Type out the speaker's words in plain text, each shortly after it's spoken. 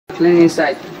cleaning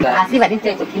inside. As if I didn't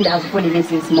tell you to clean the house before leaving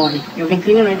since morning. You've been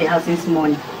cleaning around the house since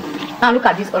morning. Now look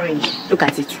at this orange. Look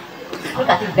at it. Look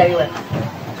at it very well.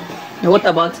 Now what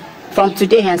about? From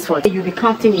today henceforth, you'll be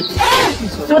counting it.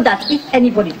 So that if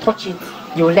anybody touch it,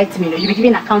 you'll let me know. You'll be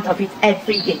giving account of it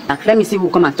every day. Like, let me see who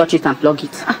will come and touch it and plug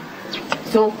it.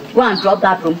 So go and drop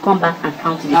that broom, come back and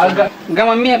count it.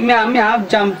 Grandma, me, I have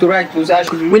jam to write. So I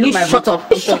should will you shut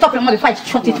up? Shut up your mouth before I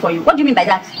shut it for you. What do you mean by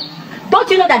that? Don't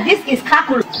you know that this is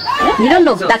calculus? You don't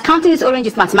know that counting this orange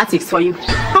is mathematics for you.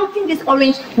 Counting this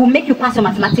orange will make you pass your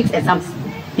mathematics exams.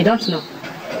 You don't know.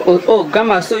 Oh,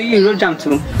 Grandma, so you wrote jam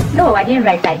too? No, I didn't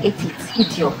write. I ate it.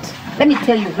 Idiot. Let me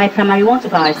tell you, my primary 1 to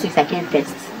primary 6, I came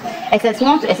first.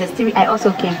 SS1 to SS3, I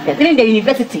also came first. Even the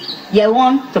university, year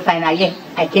 1 to final year,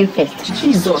 I came first.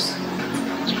 Jesus.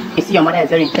 You see, your mother is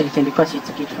very intelligent because she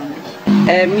took it from me.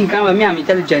 Me, Grandma, I'm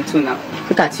intelligent too now.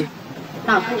 Look at you.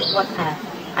 Now, what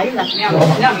are you laughing at?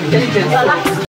 I'm intelligent.